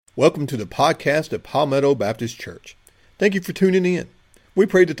Welcome to the podcast of Palmetto Baptist Church. Thank you for tuning in. We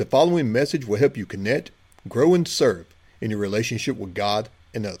pray that the following message will help you connect, grow, and serve in your relationship with God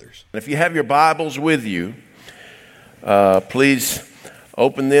and others. If you have your Bibles with you, please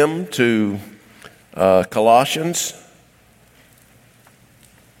open them to Colossians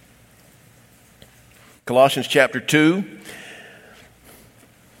chapter 2.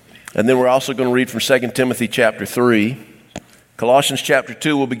 And then we're also going to read from 2 Timothy chapter 3. Colossians chapter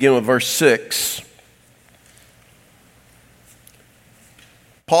 2, we'll begin with verse 6.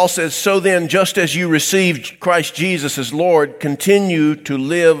 Paul says, "So then, just as you received Christ Jesus as Lord, continue to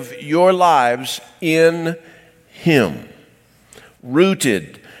live your lives in Him,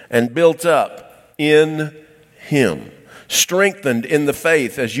 rooted and built up in Him, strengthened in the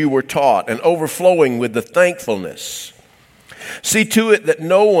faith as you were taught, and overflowing with the thankfulness. See to it that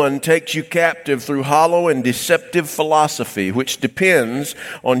no one takes you captive through hollow and deceptive philosophy, which depends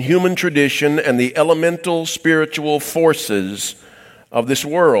on human tradition and the elemental spiritual forces of this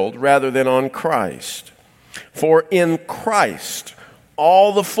world, rather than on Christ. For in Christ,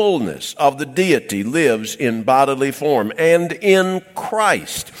 all the fullness of the deity lives in bodily form, and in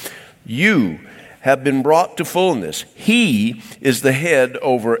Christ, you have been brought to fullness. He is the head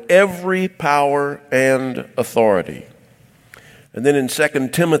over every power and authority." And then in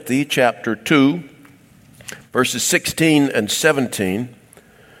 2 Timothy chapter 2, verses 16 and 17,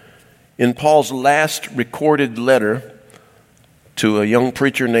 in Paul's last recorded letter to a young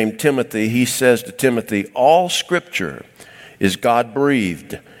preacher named Timothy, he says to Timothy, "All Scripture is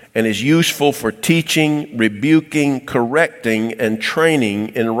God-breathed and is useful for teaching, rebuking, correcting, and training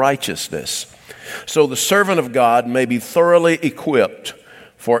in righteousness, so the servant of God may be thoroughly equipped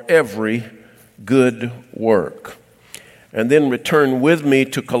for every good work." And then return with me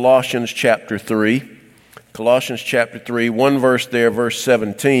to Colossians chapter 3. Colossians chapter 3, one verse there, verse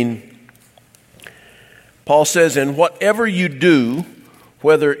 17. Paul says, "And whatever you do,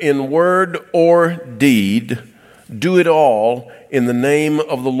 whether in word or deed, do it all in the name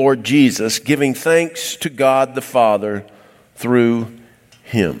of the Lord Jesus, giving thanks to God the Father through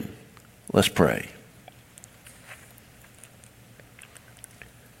Him." Let's pray.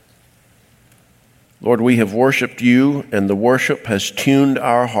 Lord, we have worshiped you, and the worship has tuned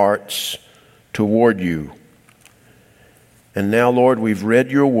our hearts toward you. And now, Lord, we've read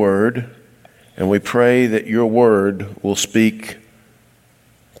your word, and we pray that your word will speak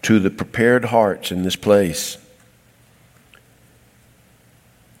to the prepared hearts in this place.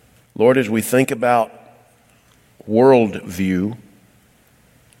 Lord, as we think about worldview,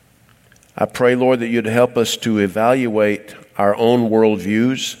 I pray, Lord, that you'd help us to evaluate our own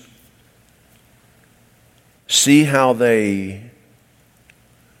worldviews, see how they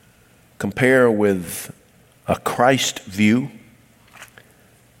compare with a Christ view,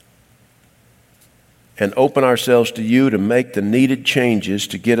 and open ourselves to you to make the needed changes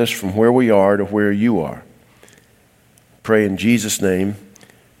to get us from where we are to where you are. Pray in Jesus' name,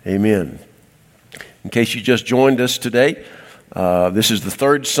 amen. In case you just joined us today, this is the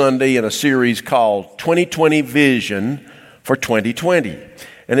third Sunday in a series called 2020 Vision for 2020.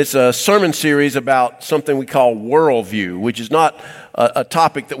 And it's a sermon series about something we call worldview, which is not a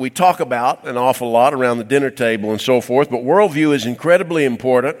topic that we talk about an awful lot around the dinner table and so forth, but worldview is incredibly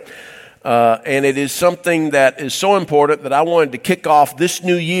important, and it is something that is so important that I wanted to kick off this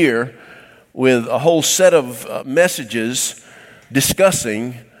new year with a whole set of messages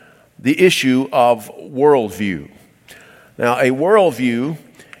discussing the issue of worldview. Now, a worldview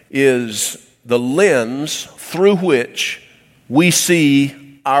is the lens through which we see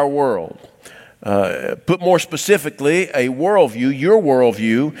our world. Put more specifically, a worldview, your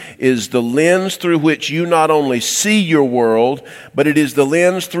worldview, is the lens through which you not only see your world, but it is the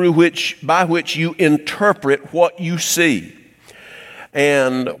lens by which you interpret what you see.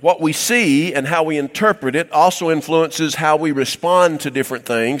 And what we see and how we interpret it also influences how we respond to different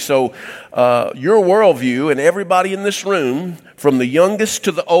things. So your worldview, and everybody in this room, from the youngest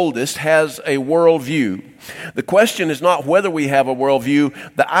to the oldest, has a worldview. The question is not whether we have a worldview.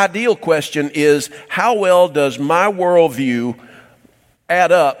 The ideal question is, how well does my worldview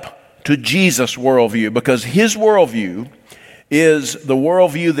add up to Jesus' worldview? Because his worldview is the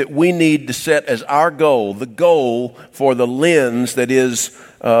worldview that we need to set as our goal, the goal for the lens that is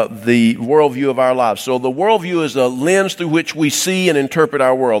the worldview of our lives. So the worldview is a lens through which we see and interpret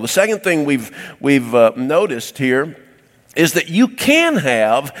our world. The second thing we've noticed here is that you can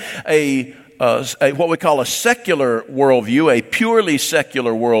have a what we call a secular worldview, a purely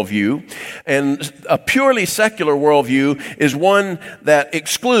secular worldview. And a purely secular worldview is one that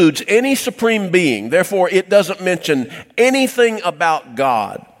excludes any supreme being. Therefore, it doesn't mention anything about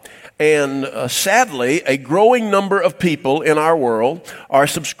God. And sadly, a growing number of people in our world are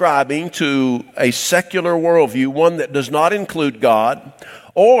subscribing to a secular worldview, one that does not include God,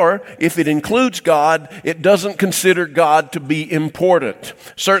 or if it includes God, it doesn't consider God to be important.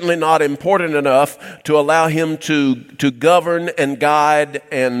 Certainly not important enough to allow him to govern and guide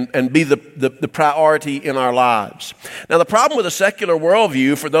and be the priority in our lives. Now, the problem with a secular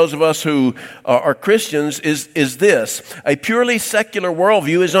worldview for those of us who are Christians is this. A purely secular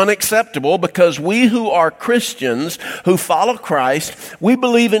worldview is unacceptable because we who are Christians, who follow Christ, we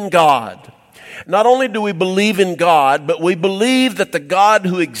believe in God. Not only do we believe in God, but we believe that the God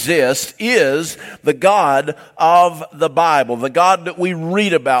who exists is the God of the Bible, the God that we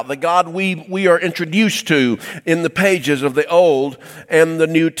read about, the God we are introduced to in the pages of the Old and the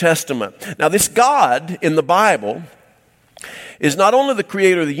New Testament. Now, this God in the Bible is not only the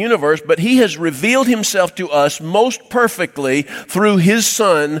creator of the universe, but he has revealed himself to us most perfectly through his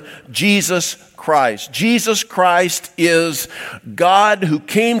Son, Jesus Christ. Jesus Christ is God who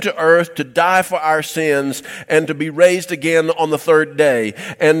came to earth to die for our sins and to be raised again on the third day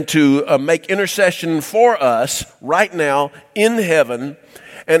and to make intercession for us right now in heaven.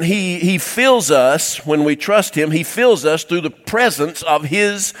 And he fills us, when we trust him, he fills us through the presence of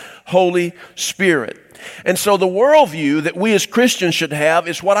his Holy Spirit. And so the worldview that we as Christians should have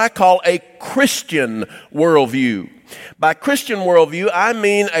is what I call a Christian worldview. By Christian worldview, I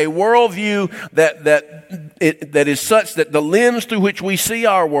mean a worldview that is such that the lens through which we see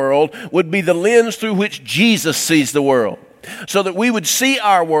our world would be the lens through which Jesus sees the world. So that we would see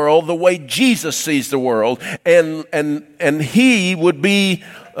our world the way Jesus sees the world, and he would be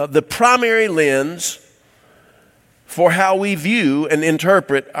the primary lens for how we view and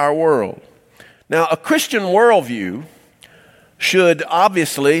interpret our world. Now, a Christian worldview should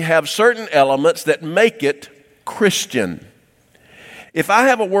obviously have certain elements that make it Christian. If I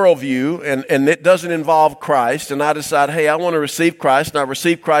have a worldview and it doesn't involve Christ, and I decide, hey, I want to receive Christ, and I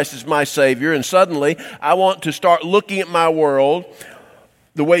receive Christ as my Savior, and suddenly I want to start looking at my world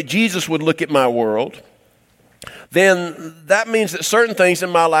the way Jesus would look at my world, then that means that certain things in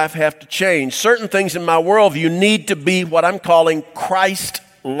my life have to change. Certain things in my worldview need to be what I'm calling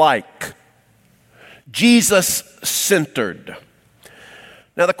Christ-like. Jesus-centered.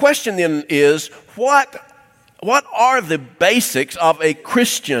 Now the question then is, what are the basics of a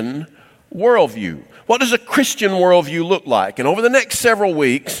Christian worldview? What does a Christian worldview look like? And over the next several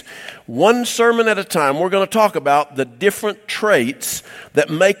weeks, one sermon at a time, we're going to talk about the different traits that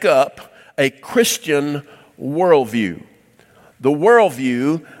make up a Christian worldview. The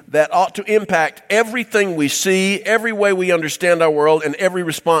worldview that ought to impact everything we see, every way we understand our world, and every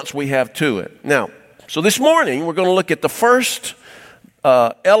response we have to it. Now, so this morning, we're going to look at the first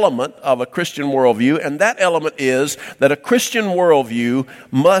element of a Christian worldview, and that element is that a Christian worldview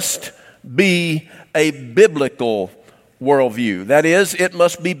must be a biblical worldview. That is, it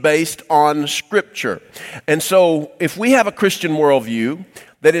must be based on Scripture. And so, if we have a Christian worldview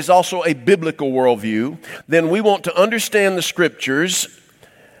that is also a biblical worldview, then we want to understand the Scriptures,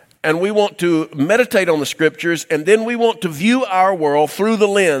 and we want to meditate on the Scriptures, and then we want to view our world through the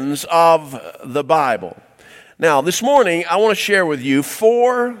lens of the Bible. Now, this morning, I want to share with you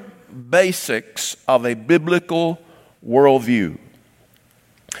 4 basics of a biblical worldview.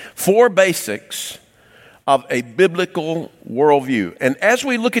 4 basics of a biblical worldview. And as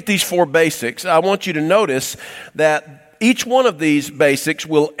we look at these 4 basics, I want you to notice that each one of these basics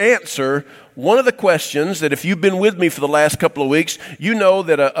will answer one of the questions that, if you've been with me for the last couple of weeks, you know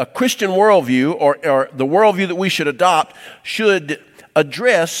that a Christian worldview, or the worldview that we should adopt, should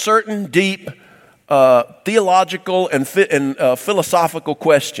address certain deep theological and philosophical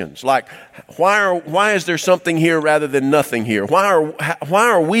questions, like why is there something here rather than nothing here? Why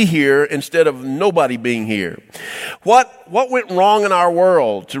are we here instead of nobody being here? What went wrong in our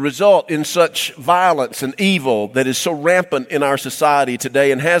world to result in such violence and evil that is so rampant in our society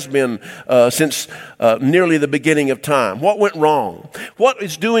today and has been since nearly the beginning of time? What went wrong? What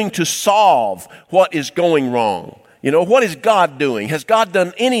is doing to solve what is going wrong? You know, what is God doing? Has God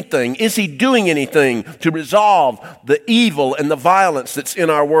done anything? Is he doing anything to resolve the evil and the violence that's in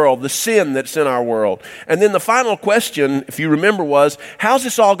our world, the sin that's in our world? And then the final question, if you remember, was, how's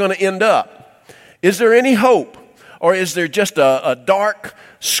this all going to end up? Is there any hope? Or is there just a dark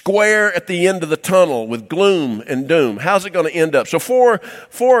square at the end of the tunnel with gloom and doom? How's it going to end up? So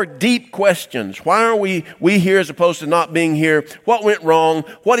four deep questions. Why are we here as opposed to not being here? What went wrong?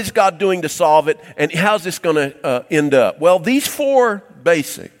 What is God doing to solve it? And how's this going to end up? Well, these 4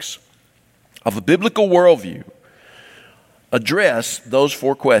 basics of a biblical worldview address those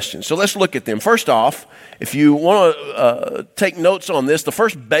 4 questions. So let's look at them. First off, if you want to take notes on this, the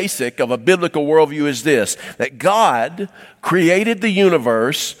first basic of a biblical worldview is this, that God created the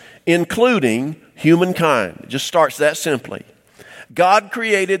universe, including humankind. It just starts that simply. God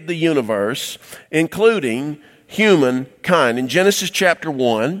created the universe, including humankind. In Genesis chapter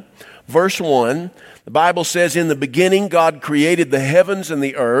 1, verse 1, the Bible says, "In the beginning God created the heavens and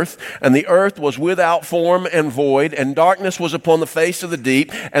the earth was without form and void, and darkness was upon the face of the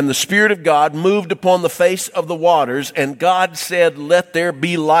deep, and the Spirit of God moved upon the face of the waters, and God said, 'Let there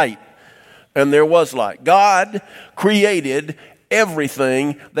be light.' And there was light." God created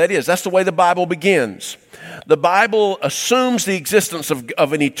everything that is. That's the way the Bible begins. The Bible assumes the existence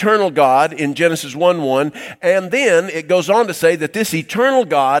of an eternal God in Genesis 1:1, and then it goes on to say that this eternal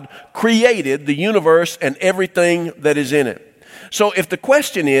God created the universe and everything that is in it. So if the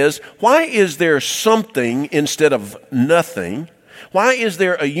question is, why is there something instead of nothing? Why is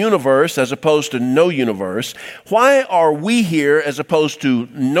there a universe as opposed to no universe? Why are we here as opposed to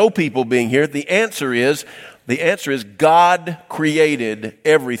no people being here? The answer is God created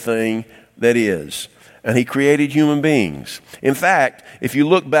everything that is. And He created human beings. In fact, if you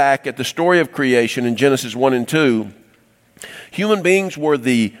look back at the story of creation in Genesis 1 and 2, human beings were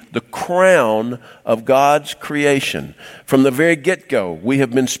the crown of God's creation. From the very get-go, we have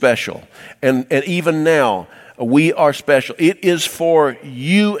been special. And even now, we are special. It is for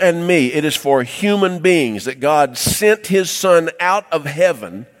you and me. It is for human beings that God sent His Son out of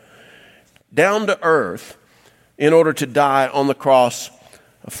heaven down to earth in order to die on the cross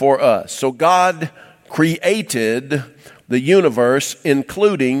for us. So God created the universe,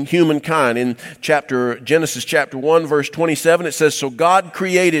 including humankind. In Genesis chapter 1, verse 27, it says, "So God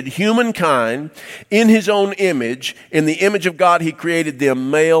created humankind in His own image. In the image of God, He created them,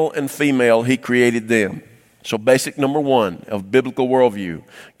 male and female, He created them." So basic number 1 of biblical worldview,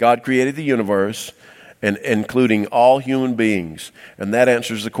 God created the universe, and including all human beings. And that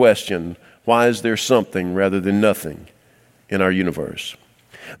answers the question, why is there something rather than nothing in our universe?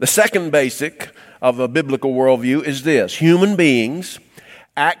 The second basic of a biblical worldview is this: human beings,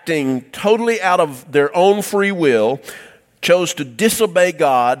 acting totally out of their own free will, chose to disobey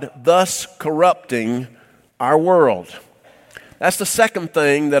God, thus corrupting our world. That's the second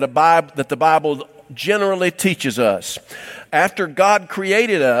thing that the Bible generally teaches us. After God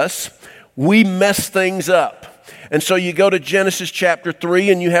created us, we mess things up. And so you go to Genesis chapter 3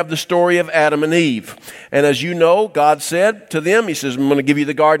 and you have the story of Adam and Eve. And as you know, God said to them, He says, "I'm going to give you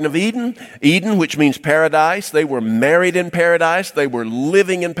the Garden of Eden." Eden, which means paradise. They were married in paradise. They were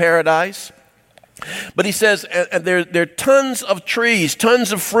living in paradise. But He says, and there are tons of trees,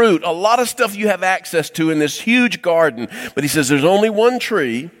 tons of fruit, a lot of stuff you have access to in this huge garden. But He says, there's only one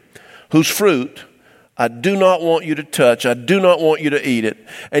tree whose fruit I do not want you to touch. I do not want you to eat it.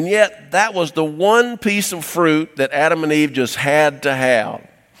 And yet, that was the one piece of fruit that Adam and Eve just had to have.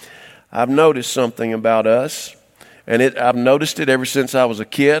 I've noticed something about us, and I've noticed it ever since I was a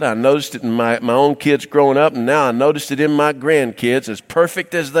kid. I noticed it in my own kids growing up, and now I noticed it in my grandkids, as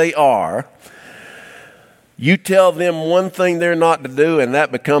perfect as they are. You tell them one thing they're not to do, and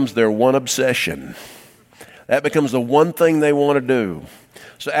that becomes their one obsession. That becomes the one thing they want to do.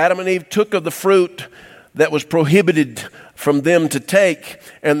 So Adam and Eve took of the fruit that was prohibited from them to take,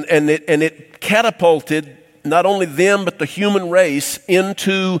 and it catapulted not only them but the human race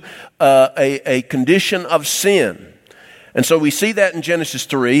into a condition of sin. And so we see that in Genesis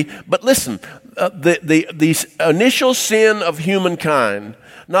 3. But listen, the initial sin of humankind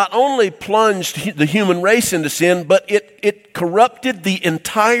not only plunged the human race into sin, but it corrupted the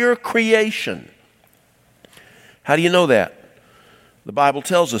entire creation. How do you know that? The Bible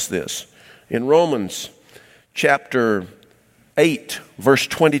tells us this. In Romans chapter 8, verse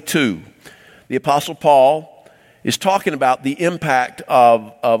 22, the Apostle Paul is talking about the impact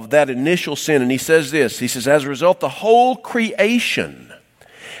of that initial sin. And he says this. He says, as a result, the whole creation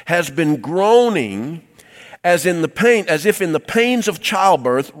has been groaning as if in the pains of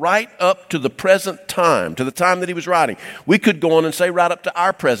childbirth right up to the present time, to the time that he was writing. We could go on and say right up to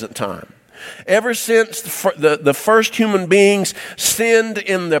our present time. Ever since the first human beings sinned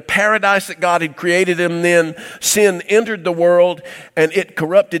in the paradise that God had created them, then sin entered the world, and it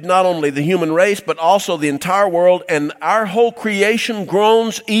corrupted not only the human race but also the entire world, and our whole creation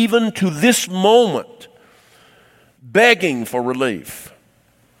groans even to this moment, begging for relief.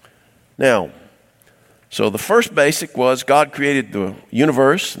 Now, so the first basic was God created the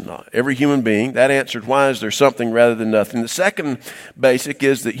universe, every human being. That answered why is there something rather than nothing. The second basic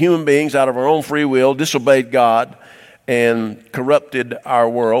is that human beings, out of our own free will, disobeyed God and corrupted our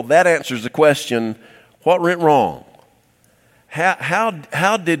world. That answers the question, what went wrong?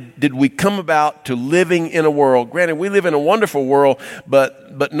 How did we come about to living in a world? Granted, we live in a wonderful world,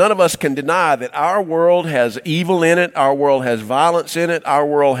 but none of us can deny that our world has evil in it. Our world has violence in it. Our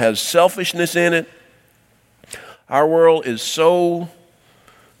world has selfishness in it. Our world is so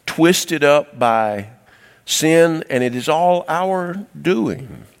twisted up by sin, and it is all our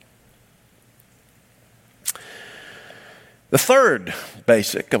doing. The third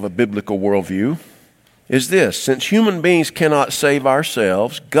basic of a biblical worldview is this: since human beings cannot save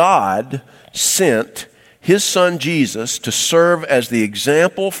ourselves, God sent His Son Jesus to serve as the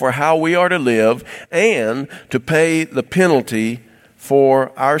example for how we are to live and to pay the penalty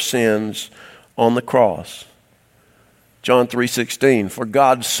for our sins on the cross. John 3:16, for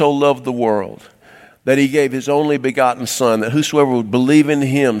God so loved the world that He gave His only begotten Son, that whosoever would believe in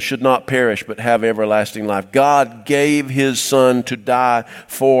Him should not perish but have everlasting life. God gave His Son to die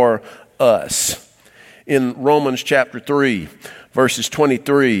for us. In Romans chapter 3, verses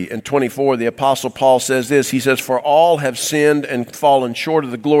 23 and 24, the Apostle Paul says this. He says, for all have sinned and fallen short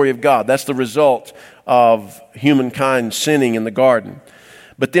of the glory of God. That's the result of humankind sinning in the garden.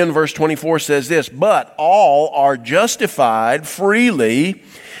 But then verse 24 says this, but all are justified freely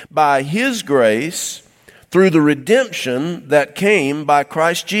by His grace through the redemption that came by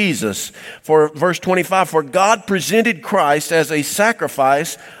Christ Jesus. For verse 25, for God presented Christ as a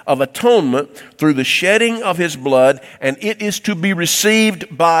sacrifice of atonement through the shedding of His blood, and it is to be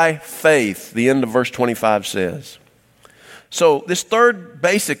received by faith. The end of verse 25 says. So this third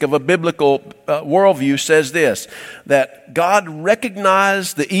basic of a biblical worldview says this, that God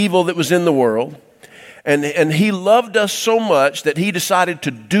recognized the evil that was in the world, and He loved us so much that He decided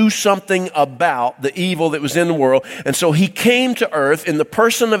to do something about the evil that was in the world. And so He came to earth in the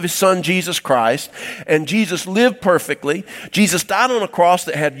person of His Son, Jesus Christ. And Jesus lived perfectly. Jesus died on a cross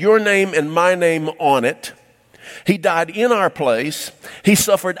that had your name and my name on it. He died in our place. He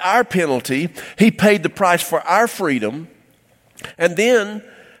suffered our penalty. He paid the price for our freedom. And then,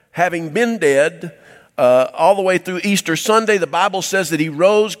 having been dead, all the way through Easter Sunday, the Bible says that He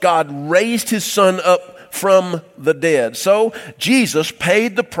rose. God raised His Son up from the dead. So Jesus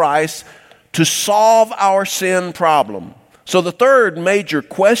paid the price to solve our sin problem. So the third major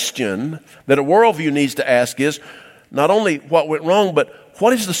question that a worldview needs to ask is not only what went wrong, but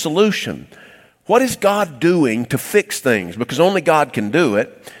what is the solution? What is God doing to fix things? Because only God can do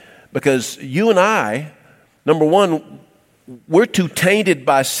it. Because you and I, number one, we're too tainted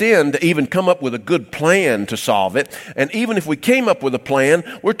by sin to even come up with a good plan to solve it. And even if we came up with a plan,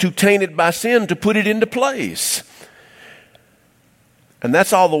 we're too tainted by sin to put it into place. And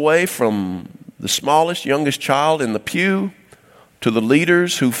that's all the way from the smallest, youngest child in the pew to the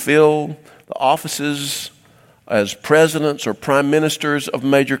leaders who fill the offices as presidents or prime ministers of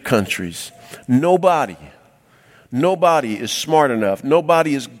major countries. Nobody is smart enough.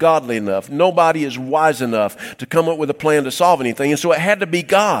 Nobody is godly enough. Nobody is wise enough to come up with a plan to solve anything. And so it had to be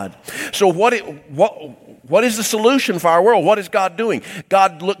God. So what is the solution for our world? What is God doing?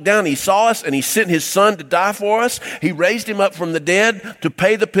 God looked down, He saw us, and He sent His Son to die for us. He raised Him up from the dead to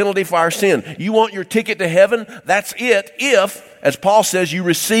pay the penalty for our sin. You want your ticket to heaven? That's it. If, as Paul says, you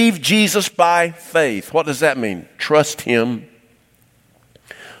receive Jesus by faith. What does that mean? Trust Him.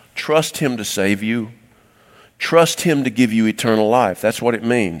 Trust Him to save you. Trust Him to give you eternal life. That's what it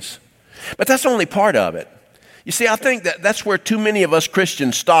means. But that's only part of it. You see, I think that's where too many of us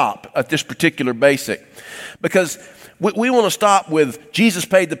Christians stop at this particular basic. Because we want to stop with Jesus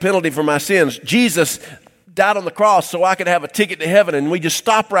paid the penalty for my sins. Jesus died on the cross so I could have a ticket to heaven, and we just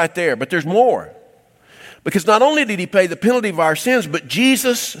stop right there. But there's more. Because not only did He pay the penalty of our sins, but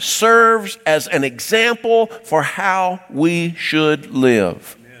Jesus serves as an example for how we should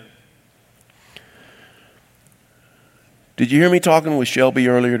live. Did you hear me talking with Shelby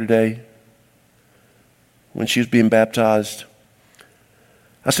earlier today when she was being baptized?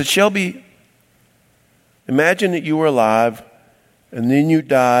 I said, Shelby, imagine that you were alive and then you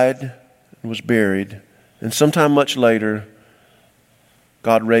died and was buried, and sometime much later,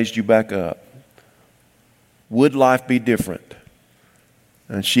 God raised you back up. Would life be different?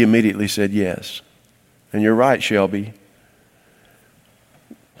 And she immediately said yes. And you're right, Shelby.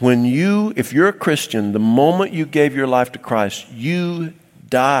 If you're a Christian, the moment you gave your life to Christ, you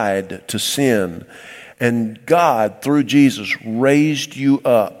died to sin. And God, through Jesus, raised you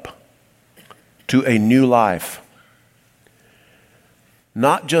up to a new life.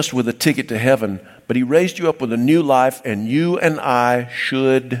 Not just with a ticket to heaven, but He raised you up with a new life, and you and I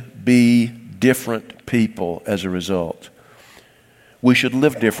should be different people as a result. We should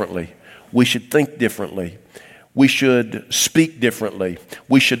live differently. We should think differently. we should speak differently.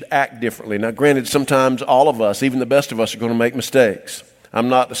 We should act differently. Now, granted, sometimes all of us, even the best of us, are going to make mistakes. I'm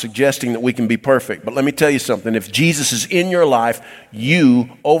not suggesting that we can be perfect, but let me tell you something. If Jesus is in your life, your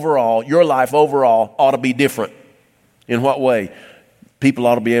life overall ought to be different. In what way? People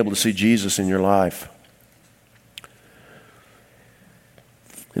ought to be able to see Jesus in your life.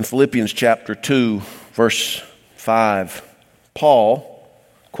 In Philippians chapter 2, verse 5, Paul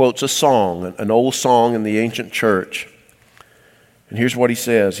quotes a song, an old song in the ancient church. And here's what he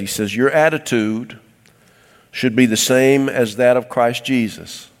says. He says, your attitude should be the same as that of Christ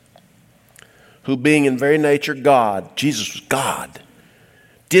Jesus, who being in very nature God, Jesus was God,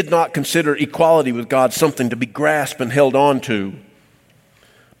 did not consider equality with God something to be grasped and held on to,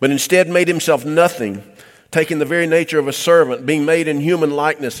 but instead made himself nothing, taking the very nature of a servant, being made in human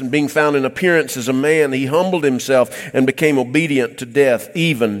likeness and being found in appearance as a man, he humbled himself and became obedient to death,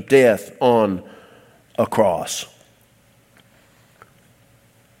 even death on a cross.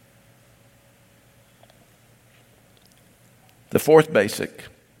 The fourth basic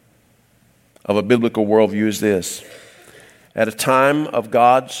of a biblical worldview is this. At a time of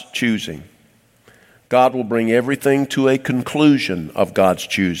God's choosing, God will bring everything to a conclusion of God's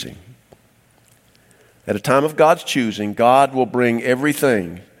choosing. At a time of God's choosing, God will bring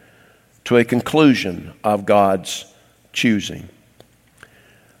everything to a conclusion of God's choosing.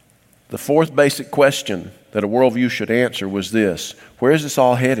 The fourth basic question that a worldview should answer was this. Where is this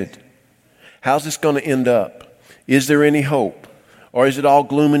all headed? How's this going to end up? Is there any hope? Or is it all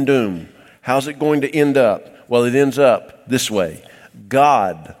gloom and doom? How's it going to end up? Well, it ends up this way.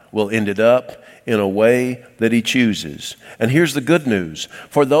 God will end it up in a way that He chooses. And here's the good news.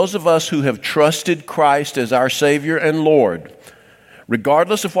 For those of us who have trusted Christ as our Savior and Lord,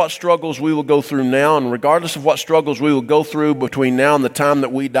 regardless of what struggles we will go through now, and regardless of what struggles we will go through between now and the time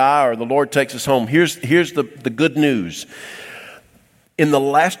that we die or the Lord takes us home, here's the good news. In the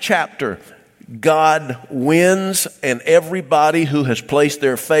last chapter, God wins, and everybody who has placed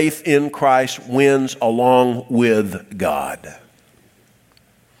their faith in Christ wins along with God.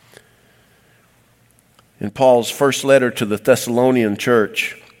 In Paul's first letter to the Thessalonian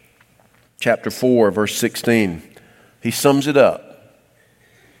church, chapter 4, verse 16, he sums it up.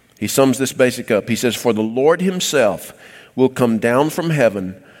 He sums this basic up. He says, for the Lord Himself will come down from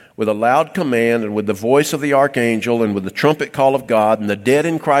heaven with a loud command and with the voice of the archangel and with the trumpet call of God, and the dead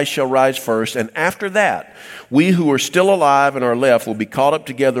in Christ shall rise first. And after that, we who are still alive and are left will be caught up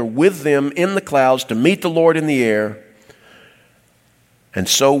together with them in the clouds to meet the Lord in the air. And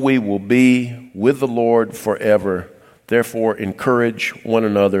so we will be with the Lord forever. Therefore, encourage one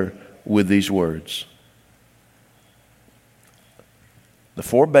another with these words. The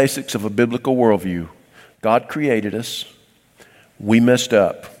four basics of a biblical worldview. God created us. We messed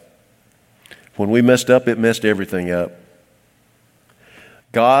up. When we messed up, it messed everything up.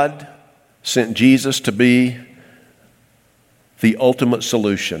 God sent Jesus to be the ultimate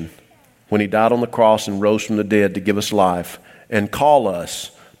solution when He died on the cross and rose from the dead to give us life and call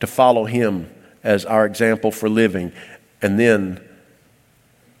us to follow Him as our example for living. And then,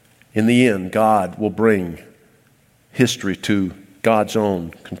 in the end, God will bring history to God's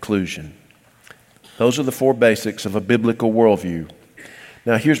own conclusion. Those are the four basics of a biblical worldview.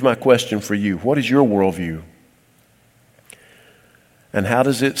 Now, here's my question for you. What is your worldview? And how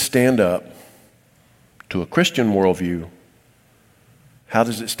does it stand up to a Christian worldview? How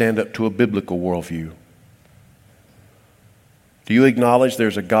does it stand up to a biblical worldview? Do you acknowledge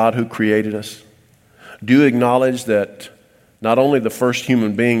there's a God who created us? Do you acknowledge that not only the first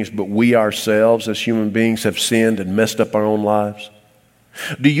human beings, but we ourselves as human beings have sinned and messed up our own lives?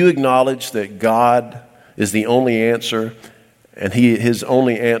 Do you acknowledge that God is the only answer, and His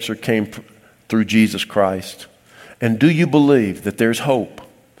only answer came through Jesus Christ? And do you believe that there's hope?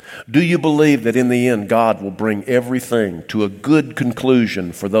 Do you believe that in the end God will bring everything to a good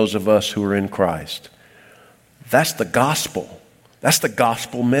conclusion for those of us who are in Christ? That's the gospel. That's the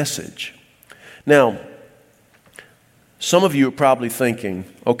gospel message. Now, some of you are probably thinking,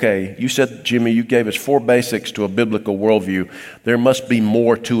 okay, you said, Jimmy, you gave us four basics to a biblical worldview. There must be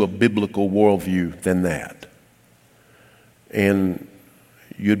more to a biblical worldview than that. And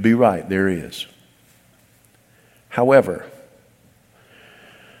you'd be right, there is. However,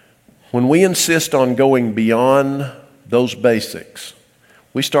 when we insist on going beyond those basics,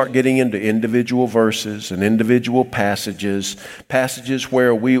 we start getting into individual verses and individual passages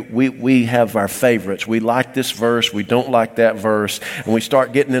where we have our favorites. We like this verse, we don't like that verse, and we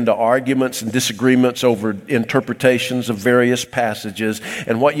start getting into arguments and disagreements over interpretations of various passages.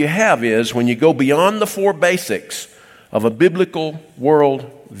 And what you have is, when you go beyond the four basics of a biblical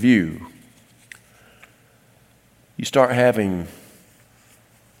world view, You start having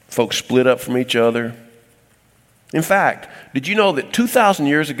folks split up from each other. In fact, did you know that 2,000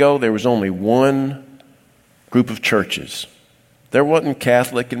 years ago there was only one group of churches? There wasn't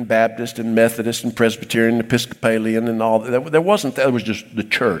Catholic and Baptist and Methodist and Presbyterian and Episcopalian and all that. There wasn't. That was just the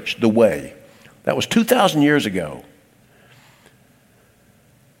church, the way. That was 2,000 years ago.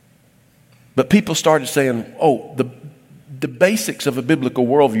 But people started saying, oh, the basics of a biblical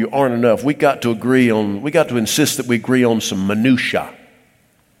worldview aren't enough. We got to insist that we agree on some minutia.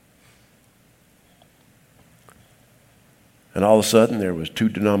 And all of a sudden there was 2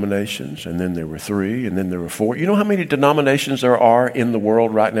 denominations, and then there were 3, and then there were 4. You know how many denominations there are in the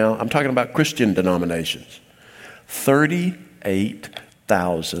world right now? I'm talking about Christian denominations.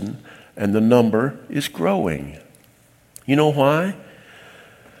 38,000, and the number is growing. You know why?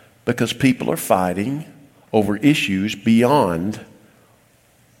 Because people are fighting over issues beyond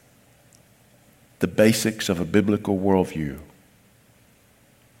the basics of a biblical worldview.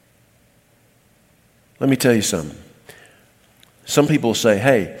 Let me tell you something. Some people say,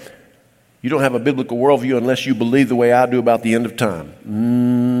 hey, you don't have a biblical worldview unless you believe the way I do about the end of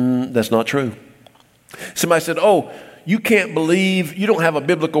time. That's not true. Somebody said, oh, you don't have a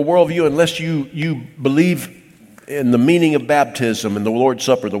biblical worldview unless you believe in the meaning of baptism and the Lord's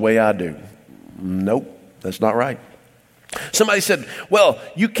Supper the way I do. Nope, that's not right. Somebody said, well,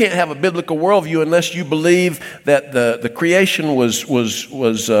 you can't have a biblical worldview unless you believe that the creation was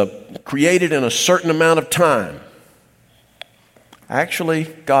created in a certain amount of time. Actually,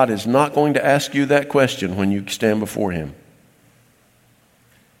 God is not going to ask you that question when you stand before Him.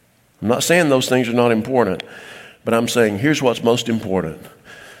 I'm not saying those things are not important, but I'm saying here's what's most important.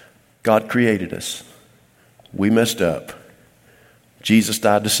 God created us. We messed up. Jesus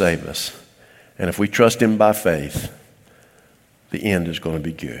died to save us. And if we trust Him by faith, the end is going to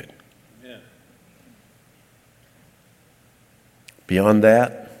be good. Amen. Beyond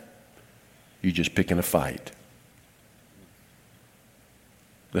that, you're just picking a fight.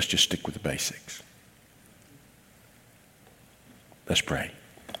 Let's just stick with the basics. Let's pray.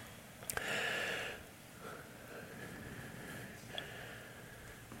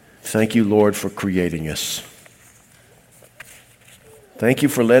 Thank you, Lord, for creating us. Thank you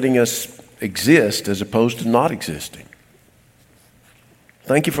for letting us exist as opposed to not existing.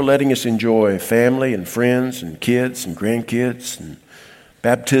 Thank you for letting us enjoy family and friends and kids and grandkids and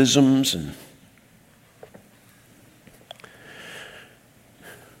baptisms and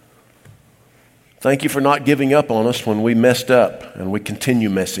thank you for not giving up on us when we messed up and we continue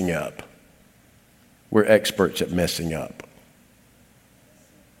messing up. We're experts at messing up.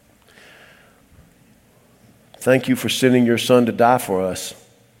 Thank you for sending your Son to die for us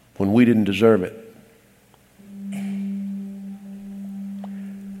when we didn't deserve it.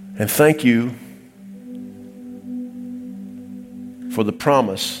 And thank you for the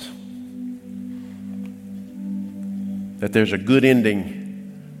promise that there's a good ending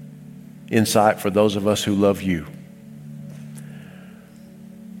in sight for those of us who love you.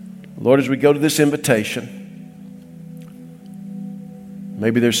 Lord, as we go to this invitation,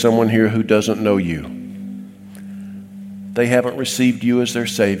 maybe there's someone here who doesn't know you. They haven't received you as their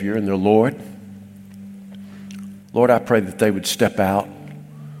Savior and their Lord. Lord, I pray that they would step out.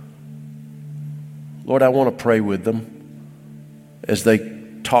 Lord, I want to pray with them as they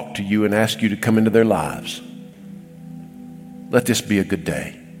talk to you and ask you to come into their lives. Let this be a good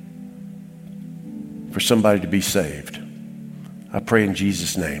day for somebody to be saved. I pray in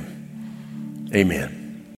Jesus' name. Amen.